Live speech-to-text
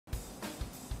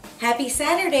Happy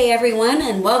Saturday, everyone,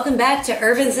 and welcome back to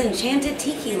Ervin's Enchanted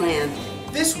Tikiland.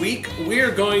 This week,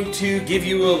 we're going to give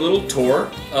you a little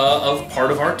tour of part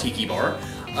of our tiki bar.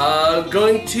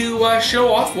 Going to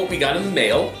show off what we got in the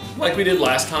mail, like we did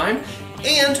last time.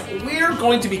 And we're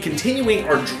going to be continuing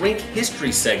our drink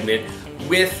history segment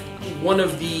with one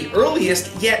of the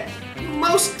earliest, yet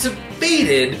most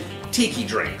debated tiki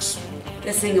drinks.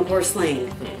 The Singapore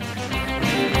Sling.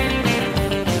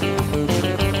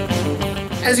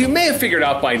 As you may have figured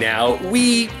out by now,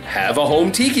 we have a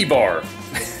home tiki bar.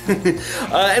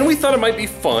 And we thought it might be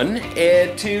fun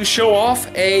to show off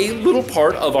a little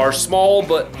part of our small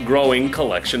but growing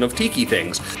collection of tiki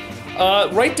things.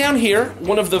 Right down here,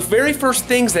 one of the very first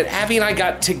things that Abby and I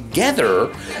got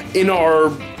together in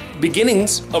our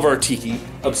beginnings of our tiki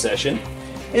obsession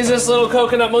is this little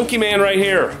coconut monkey man right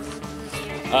here.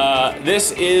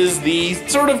 This is the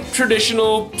sort of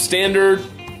traditional, standard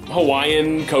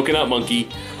Hawaiian coconut monkey.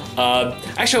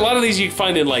 Actually, a lot of these you can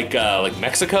find in like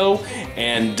Mexico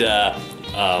and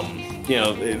you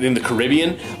know, in the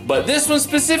Caribbean. But this one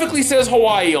specifically says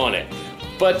Hawaii on it.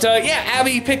 But yeah,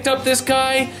 Abby picked up this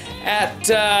guy at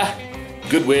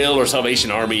Goodwill or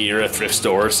Salvation Army or a thrift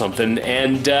store or something,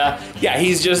 and yeah,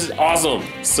 he's just awesome.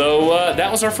 So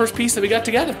that was our first piece that we got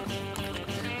together.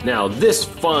 Now, this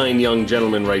fine young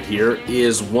gentleman right here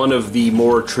is one of the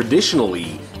more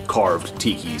traditionally carved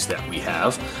tikis that we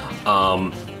have.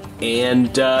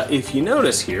 And if you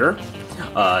notice here,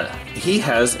 he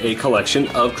has a collection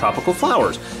of tropical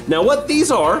flowers. Now what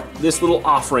these are, this little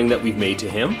offering that we've made to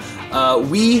him,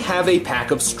 we have a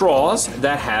pack of straws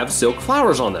that have silk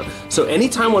flowers on them. So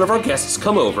anytime one of our guests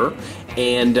come over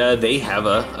and they have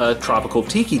a tropical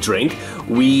tiki drink,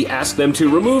 we ask them to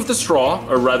remove the straw,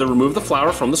 or rather remove the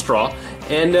flower from the straw,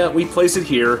 and we place it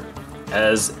here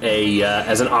as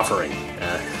an offering.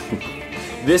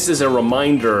 This is a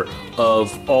reminder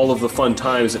of all of the fun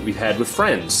times that we've had with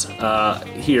friends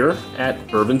here at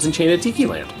Ervin's Enchanted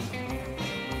Tikiland.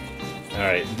 All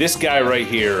right, this guy right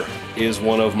here is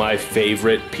one of my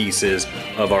favorite pieces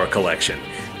of our collection.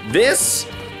 This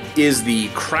is the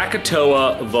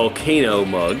Krakatoa Volcano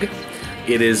mug.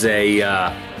 It is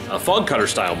a fog cutter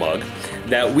style mug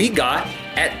that we got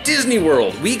at Disney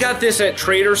World. We got this at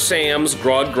Trader Sam's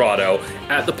Grotto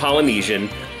at the Polynesian.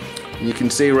 You can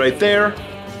see right there,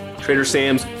 Trader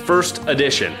Sam's first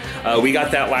edition. We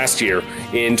got that last year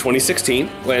in 2016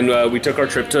 when we took our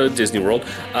trip to Disney World.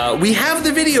 We have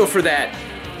the video for that,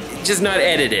 just not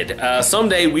edited.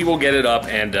 Someday we will get it up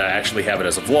and actually have it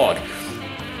as a vlog.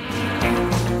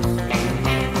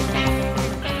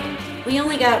 We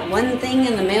only got one thing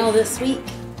in the mail this week,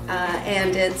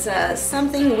 and it's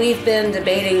something we've been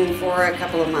debating for a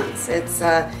couple of months. It's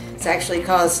actually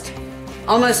caused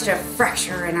almost a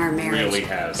fracture in our marriage. It really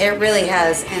has. It really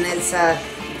has, and it's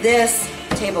this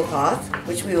tablecloth,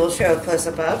 which we will show a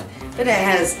close-up of, but it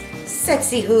has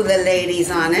sexy hula ladies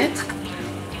on it.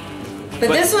 But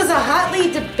this was a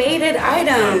hotly debated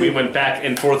item. We went back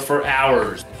and forth for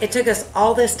hours. It took us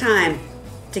all this time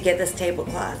to get this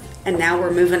tablecloth, and now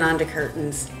we're moving on to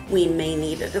curtains. We may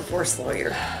need a divorce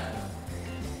lawyer.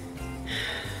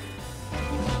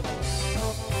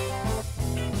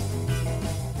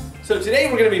 So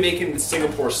today we're going to be making the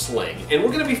Singapore Sling, and we're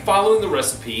going to be following the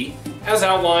recipe as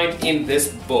outlined in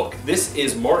this book. This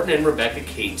is Martin and Rebecca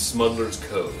Cate's Smuggler's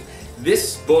Code.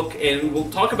 This book, and we'll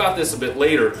talk about this a bit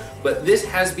later, but this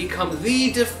has become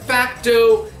the de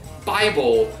facto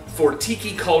Bible for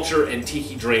tiki culture and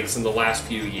tiki drinks in the last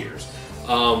few years.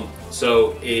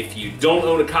 So if you don't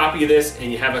own a copy of this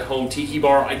and you have a home tiki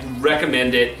bar, I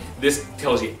recommend it. This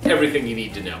tells you everything you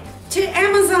need to know. To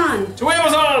Amazon! To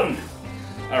Amazon!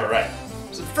 All right,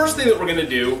 so the first thing that we're gonna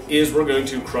do is we're going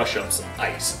to crush up some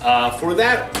ice. For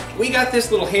that, we got this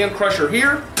little hand crusher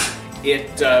here.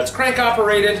 It's crank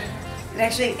operated.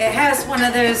 It has one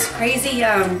of those crazy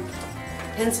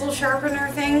pencil sharpener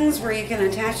things where you can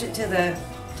attach it to the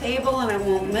table and it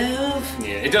won't move.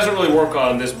 Yeah, it doesn't really work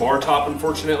on this bar top,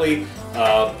 unfortunately,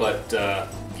 but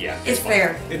yeah. It's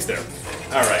there. It's there.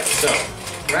 All right, so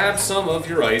grab some of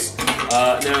your ice.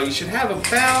 Now you should have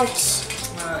about,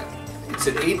 it's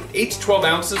at 8 to 12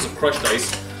 ounces of crushed ice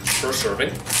per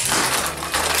serving.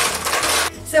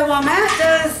 So while Matt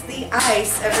does the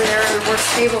ice over there on the work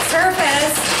table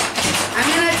surface, I'm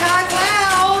gonna talk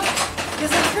loud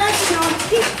because I'm crushing on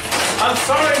teeth. I'm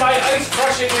sorry, my ice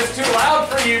crushing is too loud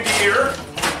for you, dear.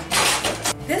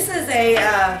 This is a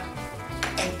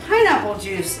pineapple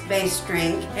juice based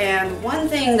drink, and one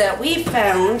thing that we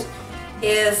found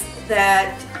is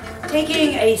that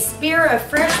taking a spear of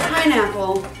fresh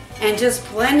pineapple and just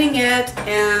blending it,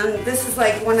 and this is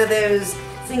like one of those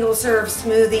single serve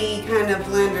smoothie kind of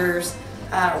blenders,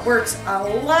 works a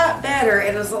lot better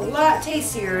and is a lot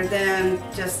tastier than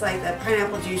just like the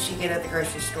pineapple juice you get at the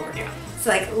grocery store. Yeah. It's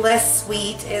like less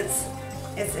sweet. It's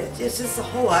just a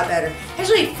whole lot better.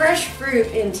 Actually, fresh fruit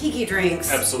in tiki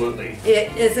drinks. Absolutely.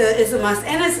 It is a must,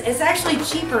 and it's actually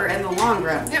cheaper in the long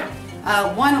run. Yeah.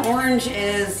 One orange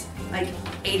is like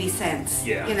 80 cents.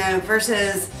 Yeah. You know,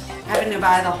 versus having to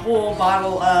buy the whole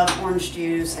bottle of orange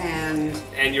juice and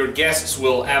your guests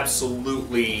will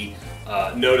absolutely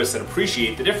notice and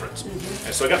appreciate the difference.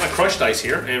 And so I got my crushed ice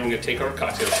here, and we're going to take our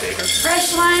cocktail shaker.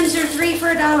 fresh limes are 3 for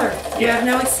 $1. You have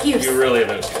no excuse. You really have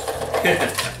no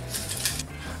excuse.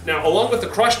 Now, along with the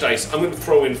crushed ice, I'm going to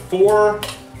throw in 4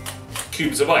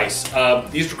 cubes of ice.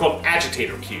 These are called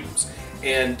agitator cubes.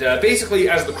 And basically,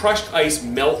 as the crushed ice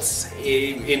melts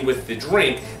in with the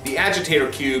drink, the agitator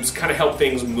cubes kind of help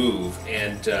things move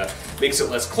and makes it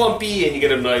less clumpy, and you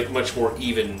get a much more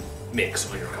even mix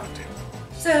on your cocktail.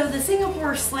 So the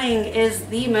Singapore Sling is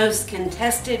the most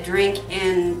contested drink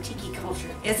in tiki culture.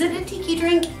 Is it a tiki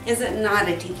drink? Is it not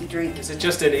a tiki drink? Is it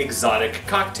just an exotic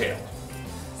cocktail?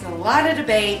 There's a lot of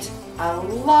debate, a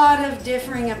lot of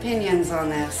differing opinions on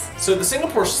this. So the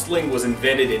Singapore Sling was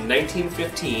invented in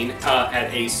 1915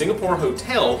 at a Singapore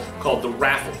hotel called the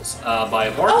Raffles by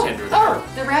a bartender there. Oh,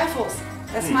 the Raffles.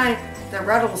 That's the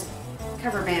Ruddles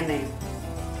cover band name.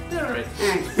 All right.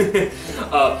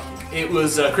 All right. It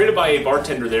was created by a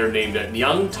bartender there named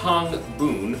Nyang Tong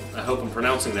Boon. I hope I'm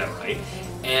pronouncing that right.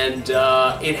 And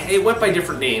it went by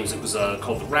different names. It was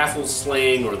called the Raffles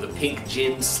Sling or the Pink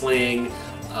Gin Sling.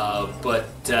 But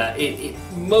it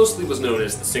mostly was known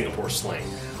as the Singapore Sling.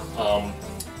 And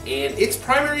its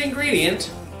primary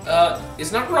ingredient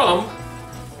is not rum,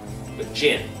 but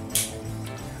gin.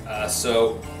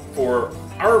 So for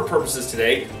our purposes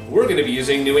today, we're going to be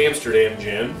using New Amsterdam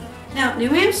gin. Now, New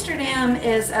Amsterdam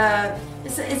is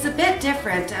it's a bit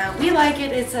different. We like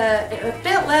it. It's a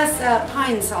bit less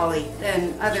pine solly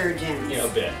than other gins. Yeah,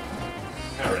 a bit.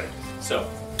 All right. So,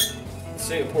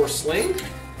 Singapore Sling.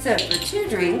 So for 2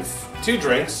 drinks. 2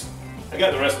 drinks. I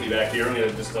got the recipe back here. I'm going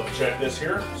to just double check this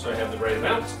here so I have the right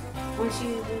amount. Once you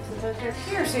move the book up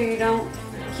here so you don't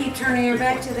keep turning your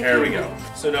back to the There camera. we go.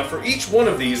 So now for each one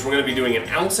of these, we're going to be doing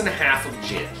 1.5 ounces of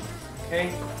gin.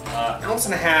 Okay? 1.5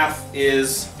 ounces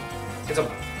is, it's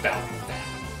about that.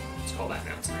 Let's call that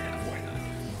 1.5 ounces. Why not?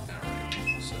 All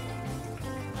right. So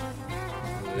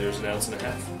there's 1.5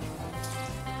 ounces.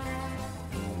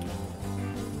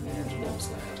 And what's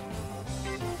that?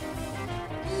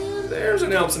 There's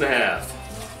 1.5 ounces.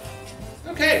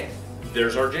 Okay,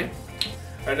 there's our gin.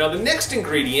 All right, now the next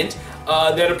ingredient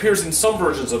that appears in some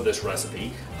versions of this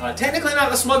recipe, technically not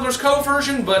the Smuggler's Cove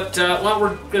version, but well,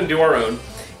 we're going to do our own,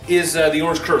 is the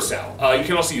orange curacao. You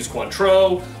can also use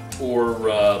Cointreau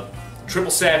or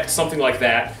triple sec, something like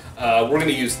that. We're going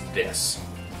to use this.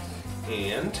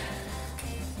 And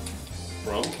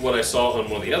from what I saw on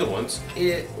one of the other ones,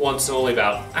 it wants only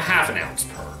about 1/2 ounce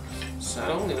per. So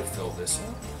I'm going to fill this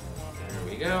up. There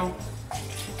we go.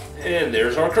 And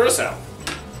there's our curacao.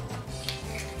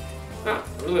 Ah,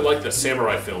 I really like the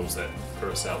samurai films that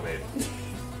curacao made.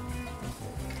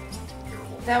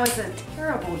 That was a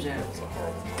terrible joke. That was a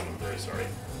horrible one. I'm very sorry.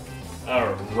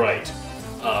 All right.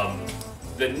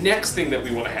 The next thing that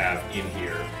we want to have in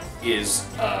here is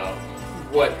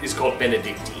what is called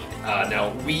Benedictine.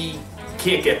 Now, we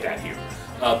can't get that here,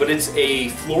 but it's a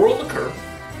floral liqueur,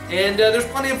 and there's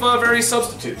plenty of various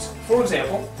substitutes. For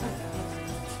example,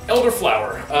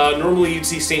 elderflower. Normally you'd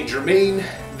see Saint Germain.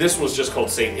 This was just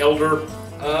called Saint Elder.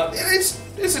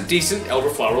 It's a decent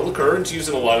elderflower liqueur. It's used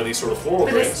in a lot of these sort of floral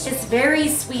But drinks. it's very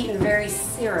sweet and very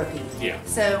syrupy. Yeah.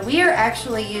 So we are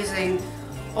actually using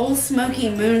Old Smoky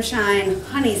Moonshine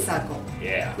Honeysuckle.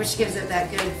 Yeah. Which gives it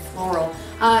that good floral.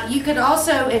 You could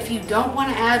also, if you don't want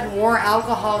to add more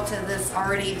alcohol to this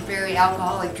already very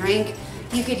alcoholic drink,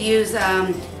 you could use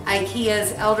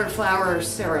IKEA's elderflower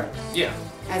syrup. Yeah.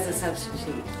 As a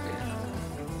substitute.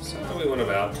 So we went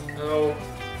about, about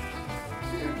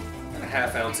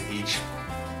 1/2 ounce of each,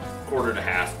 1/4 to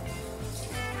 1/2.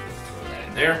 Throw that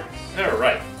in there. All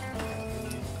right.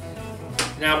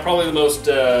 Now, probably the most,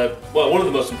 well, one of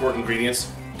the most important ingredients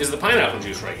is the pineapple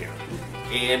juice right here.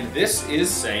 And this is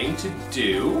saying to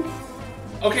do,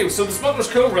 okay, so the Smuggler's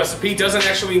Cove recipe doesn't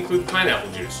actually include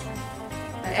pineapple juice.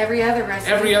 But every other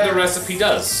recipe Every other recipe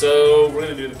does, so we're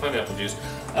going to do the pineapple juice.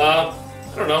 I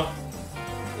don't know.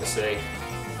 Let's say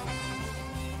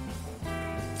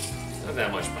not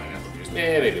that much pineapple juice.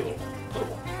 Maybe a little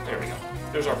more. There we go.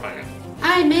 There's our pineapple.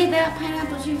 I made that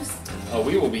pineapple juice.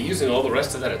 We will be using all the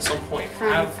rest of that at some point.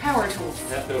 From Power Tools.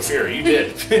 Have no fear, you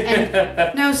did.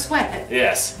 And no sweat.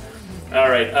 Yes. All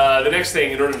right, the next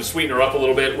thing, in order to sweeten her up a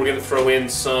little bit, we're gonna throw in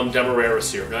some demerara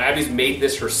syrup. Now, Abby's made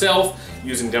this herself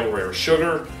using demerara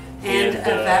sugar. And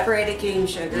evaporated cane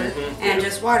sugar, and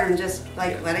just water, and just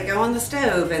like let it go on the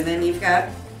stove, and then you've got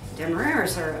demerara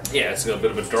syrup. Yeah, it's got a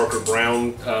bit of a darker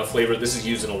brown flavor. This is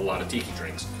used in a lot of tiki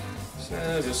drinks.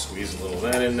 So just squeeze a little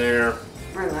of that in there.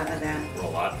 Or a lot of that. Or a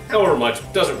lot, however much,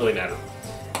 doesn't really matter.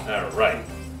 All right.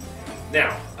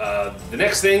 Now, the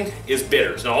next thing is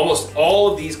bitters. Now, almost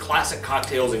all of these classic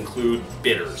cocktails include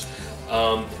bitters.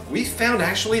 We found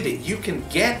actually that you can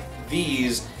get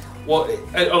these, well,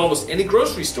 at almost any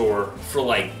grocery store for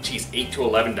like, geez, $8 to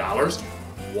 $11.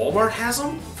 Walmart has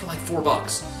them for like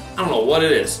 $4. I don't know what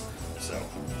it is. So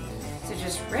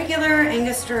just regular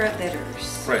angostura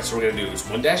bitters. Right, so we're gonna do is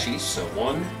 1 dash each. So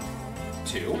 1,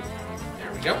 2,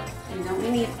 there we go. And don't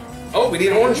we need? Oh, we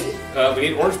need orange. We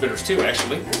need orange bitters too,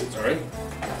 actually. Sorry.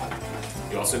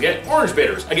 You also get orange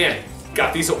bitters. Again,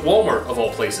 got these at Walmart of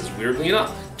all places. Weirdly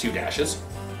enough, 2 dashes.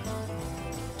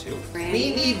 2. Brandy.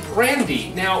 We need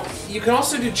brandy. Now, you can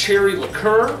also do cherry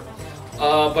liqueur,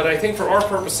 but I think for our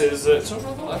purposes, it's over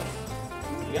on the left.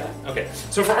 Yeah. Okay.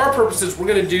 So for our purposes, we're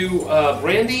gonna do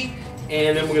brandy,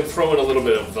 and then we're gonna throw in a little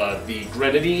bit of the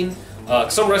grenadine.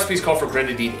 Some recipes call for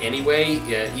grenadine anyway,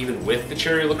 even with the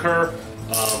cherry liqueur.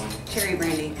 Cherry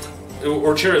brandy.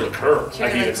 Or cherry liqueur.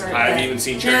 Cherry I've even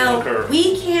seen cherry liqueur.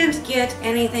 We can't get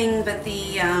anything but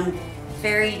the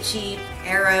very cheap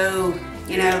Arrow,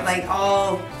 you know, like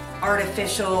all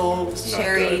artificial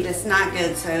cherry. It's not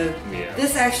good. So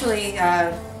this actually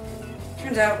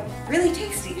turns out really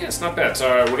tasty. Yeah, it's not bad.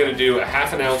 So we're going to do a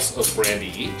 ½ ounce of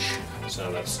brandy each.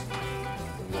 So that's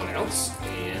 1 ounce.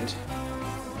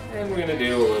 And we're going to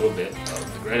do a little bit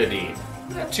of the grenadine.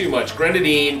 Not too much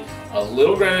grenadine. A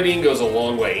little grenadine goes a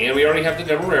long way. And we already have the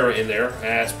demerara in there.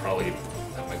 That might be too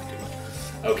much.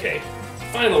 Okay.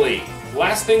 Finally,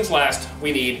 last things last,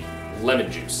 we need lemon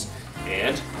juice.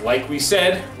 And like we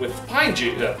said with pine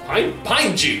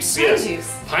juice,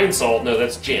 yes. Pine salt, no,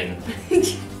 that's gin.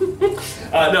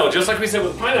 No, just like we said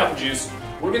with pineapple juice,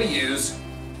 we're going to use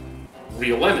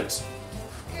real lemons.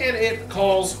 And it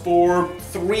calls for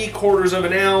 3/4 of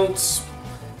an ounce.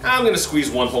 I'm going to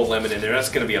squeeze 1 whole lemon in there. That's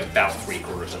going to be about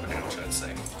 3/4 of an ounce, I'd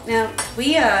say. Now,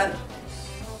 we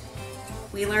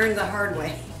learned the hard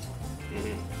way.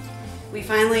 We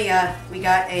finally, we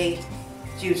got a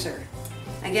juicer.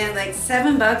 Again, like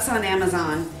 $7 on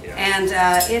Amazon. Yeah. And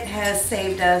it has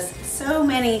saved us so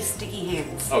many sticky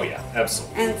hands. Oh yeah,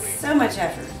 absolutely. And so much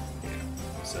effort. Yeah.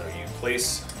 So you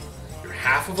place your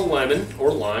 ½ of a lemon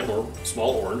or lime or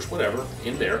small orange, whatever,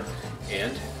 in there.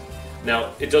 And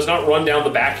now it does not run down the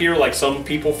back here like some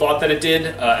people thought that it did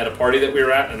at a party that we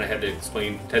were at, and I had to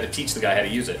teach the guy how to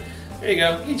use it. There you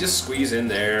go. You just squeeze in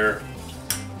there,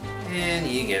 and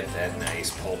you get that nice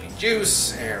pulpy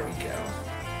juice. There we go.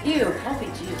 Ew, pulpy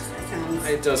juice. That sounds.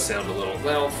 It does sound a little,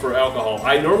 well, for alcohol.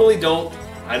 I normally don't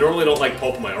like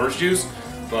pulp in my orange juice,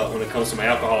 but when it comes to my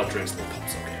alcoholic drinks, the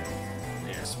pulp's okay.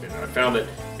 Yeah, spin it. I found that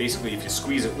basically if you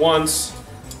squeeze it once,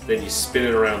 then you spin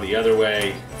it around the other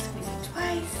way. Squeeze it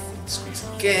twice. Squeeze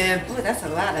it again. Oh, that's a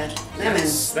lot of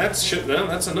lemons. That's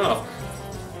enough.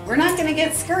 We're not going to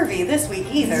get scurvy this week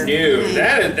either. No,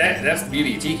 that's the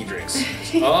beauty of tiki drinks.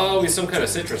 Always some kind of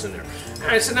citrus in there. All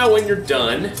right, so now when you're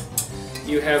done,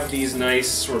 you have these nice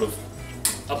sort of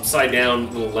upside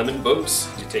down little lemon boats.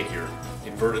 You take your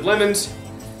inverted lemons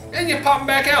and you pop them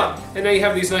back out. And now you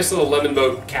have these nice little lemon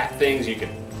boat cat things. You can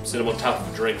sit them on top of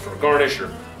a drink for a garnish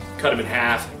or cut them in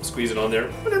half, squeeze it on there,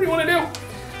 whatever you want to do.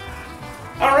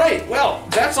 All right, well,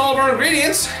 that's all of our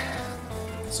ingredients.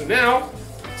 So now,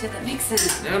 to the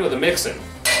mixing. Now to the mixing.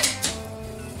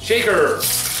 Shaker.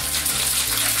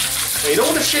 Now you don't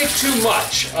want to shake too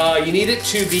much. You need it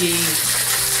to be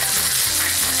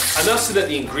enough so that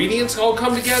the ingredients all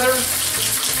come together.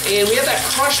 And we have that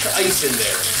crushed ice in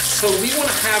there. So we want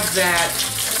to have that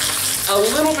a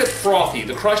little bit frothy.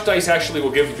 The crushed ice actually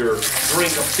will give your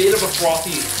drink a bit of a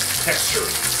frothy texture.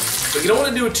 But you don't want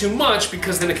to do it too much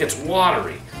because then it gets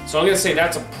watery. So I'm going to say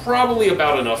that's probably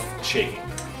about enough shaking.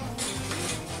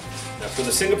 Now for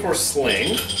the Singapore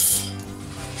Sling,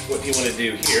 what you want to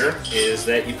do here is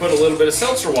that you put a little bit of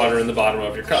seltzer water in the bottom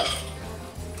of your cup.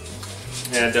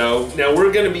 And now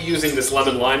we're going to be using this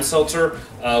lemon lime seltzer.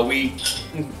 We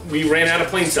ran out of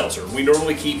plain seltzer. We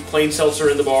normally keep plain seltzer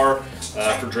in the bar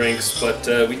for drinks, but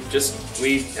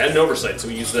we had an oversight, so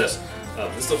we used this.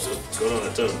 This stuff's going on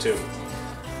its own too.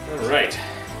 All right,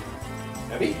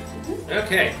 Abby.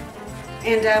 Okay.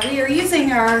 And we are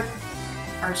using our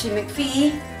Archie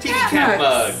McPhee Tiki cat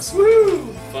mugs.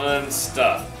 Woo! Fun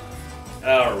stuff.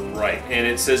 All right, and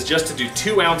it says just to do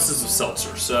 2 ounces of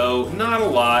seltzer, so not a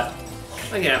lot.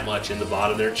 like that much in the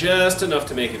bottom there, just enough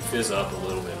to make it fizz up a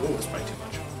little bit. Ooh, that's probably too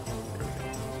much.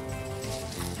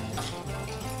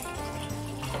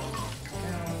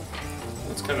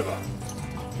 It's kind of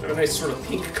a nice sort of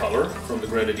pink color from the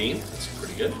grenadine. That's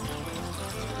pretty good.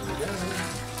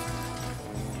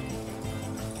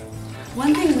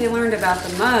 One thing we learned about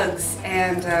the mugs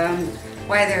and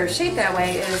why they're shaped that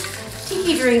way is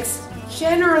tiki drinks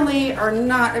generally are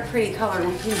not a pretty color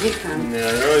when you make them.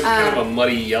 Yeah, they're always kind of a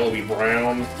muddy, yellowy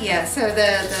brown. Yeah, so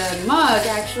the mug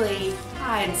actually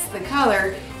hides the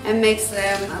color and makes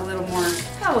them a little more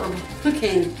palatable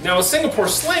looking. Now a Singapore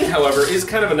Sling, however, is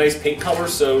kind of a nice pink color,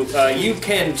 so you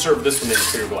can serve this one in a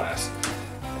clear glass.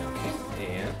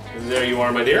 Okay, and there you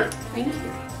are, my dear. Thank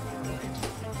you.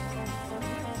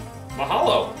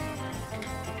 Mahalo.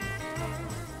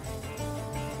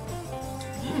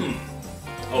 Mmm.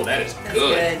 Oh, that is That's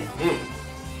good. Mm.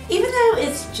 Even though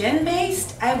it's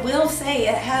gin-based, I will say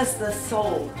it has the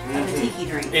soul of a tiki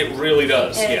drink. It really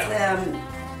does, It's, yeah.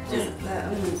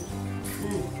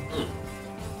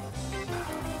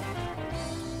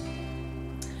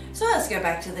 So let's go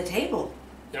back to the table.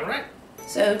 All right.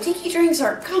 So tiki drinks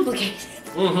are complicated,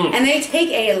 and they take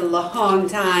a long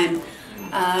time.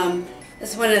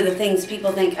 That's one of the things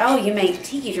people think, oh, you make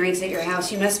tiki drinks at your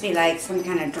house, you must be like some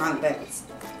kind of drunk, but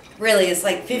it's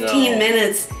like 15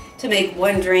 minutes to make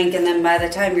one drink, and then by the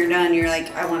time you're done, you're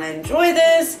like, I want to enjoy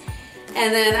this,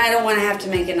 and then I don't want to have to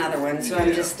make another one, so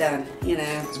I'm just done, you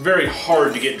know. It's very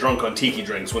hard to get drunk on tiki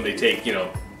drinks when they take,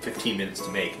 15 minutes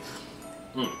to make.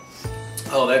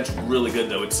 Oh, that's really good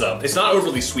though. It's not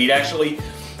overly sweet actually.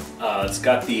 It's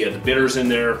got the bitters in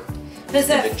there.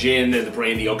 And the gin and the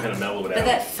brandy all kind of mellow it out. But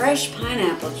that fresh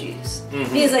pineapple juice.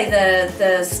 Because like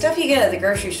the stuff you get at the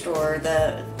grocery store,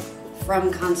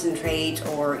 from concentrate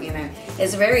or,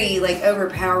 it's very like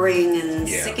overpowering and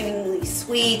sickeningly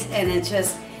sweet, and it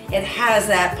has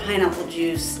that pineapple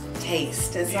juice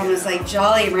taste. It's almost like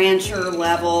Jolly Rancher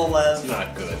level of... It's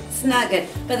not good. It's not good.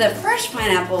 But the fresh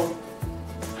pineapple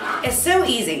is so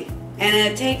easy, and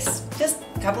it takes just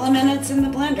a couple of minutes in the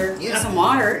blender with some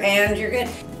water, and you're good.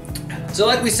 So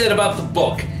like we said about the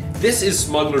book, this is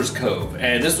Smuggler's Cove,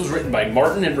 and this was written by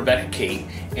Martin and Rebecca Kate,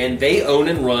 and they own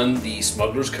and run the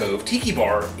Smuggler's Cove Tiki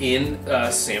Bar in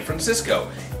San Francisco.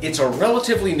 It's a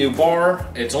relatively new bar.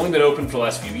 It's only been open for the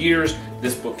last few years.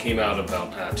 This book came out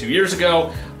about 2 years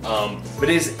ago, but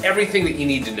it is everything that you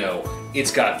need to know.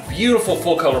 It's got beautiful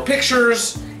full-color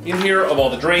pictures in here of all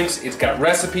the drinks. It's got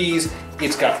recipes.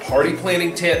 It's got party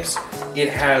planning tips. It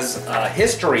has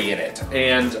history in it,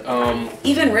 and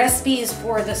even recipes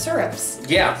for the syrups.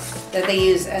 Yeah. That they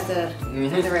use at the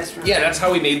restaurant. Yeah, that's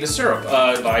how we made the syrup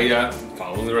by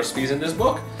following the recipes in this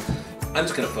book. I'm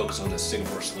just gonna focus on this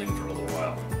Singapore Sling for a little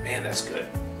while. Man, that's good.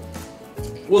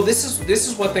 Well, this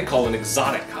is what they call an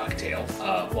exotic cocktail.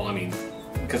 Well, I mean,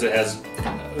 because it has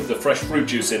the fresh fruit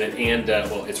juice in it, and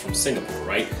well, it's from Singapore,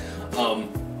 right?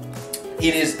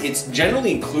 It's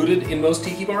generally included in most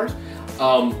tiki bars.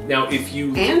 Now, if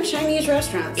you... And Chinese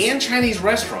restaurants. And Chinese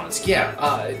restaurants,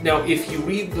 yeah. Now, if you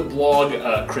read the blog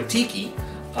Kritiki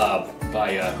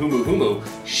by Humu Humu,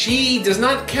 she does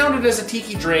not count it as a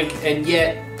tiki drink, and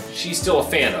yet she's still a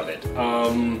fan of it.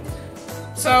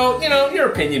 So, your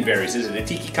opinion varies. Is it a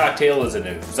tiki cocktail? Is it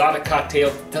an exotic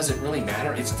cocktail? Does it really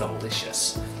matter? It's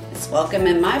delicious. It's welcome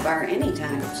in my bar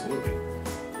anytime. Absolutely.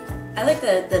 I like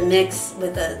the mix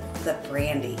with the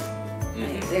brandy.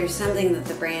 Like, there's something that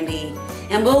the brandy,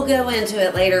 and we'll go into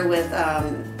it later with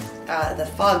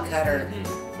the fog cutter.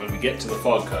 When we get to the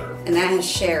fog cutter. And that has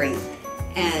sherry.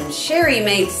 And sherry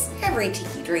makes every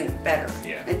tiki drink better.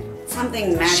 Yeah. It's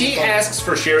something magical. She asks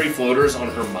for sherry floaters on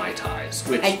her Mai Tais,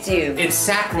 which I do. It's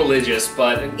sacrilegious,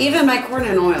 but even my corn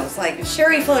and oils, like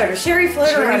sherry floater on sherry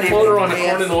floater on a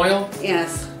corn and oil.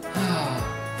 Yes.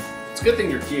 It's a good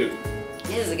thing you're cute.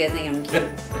 It is a good thing I'm cute.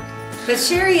 But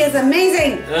sherry is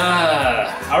amazing.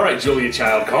 All right, Julia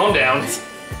Child, calm down.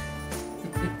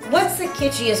 What's the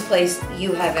kitschiest place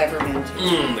you have ever been to?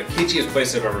 The kitschiest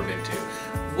place I've ever been to.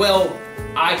 Well,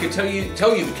 I could tell you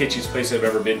the kitschiest place I've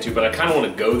ever been to, but I kind of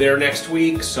want to go there next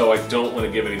week, so I don't want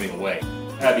to give anything away.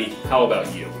 Abby, how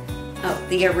about you? Oh,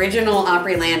 the original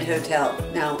Opryland Hotel.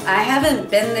 No, I haven't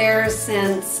been there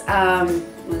since,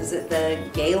 was it the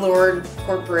Gaylord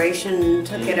Corporation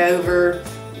took it over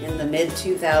in the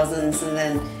mid-2000s, and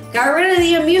then got rid of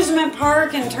the amusement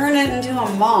park and turned it into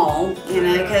a mall,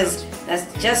 because that's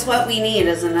just what we need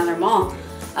is another mall.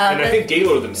 And I think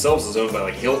Gaylord themselves is owned by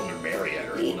like Hilton or Marriott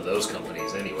or one of those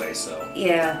companies anyway, so.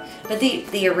 Yeah, but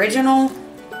the original,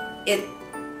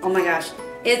 oh my gosh,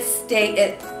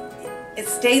 it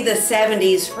stayed the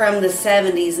 70s from the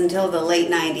 70s until the late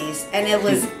 90s, and it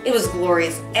was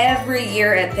glorious. Every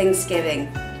year at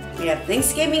Thanksgiving, we'd have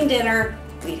Thanksgiving dinner,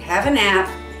 we'd have a nap,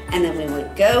 and then we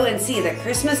would go and see the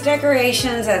Christmas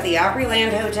decorations at the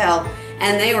Opryland Hotel,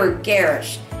 and they were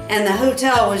garish. And the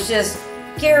hotel was just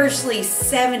garishly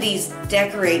 70s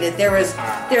decorated. There was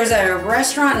a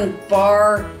restaurant and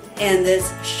bar in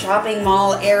this shopping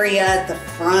mall area at the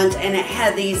front, and it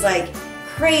had these like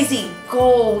crazy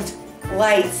gold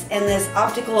lights and this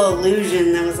optical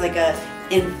illusion that was like a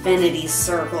infinity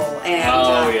circle,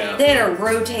 and they had a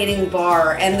rotating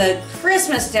bar, and the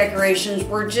Christmas decorations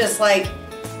were just like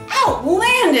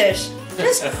outlandish,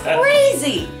 just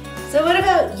crazy. So what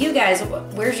about you guys?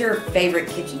 Where's your favorite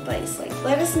kitschy place? Like,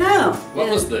 let us know. What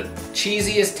was the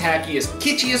cheesiest, tackiest,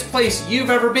 kitschiest place you've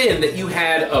ever been that you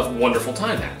had a wonderful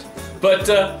time at? But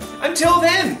until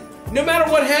then, no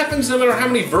matter what happens, no matter how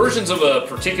many versions of a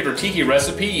particular tiki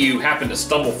recipe you happen to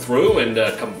stumble through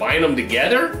and combine them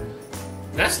together,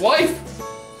 that's life.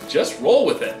 Just roll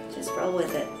with it. Just roll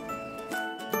with it.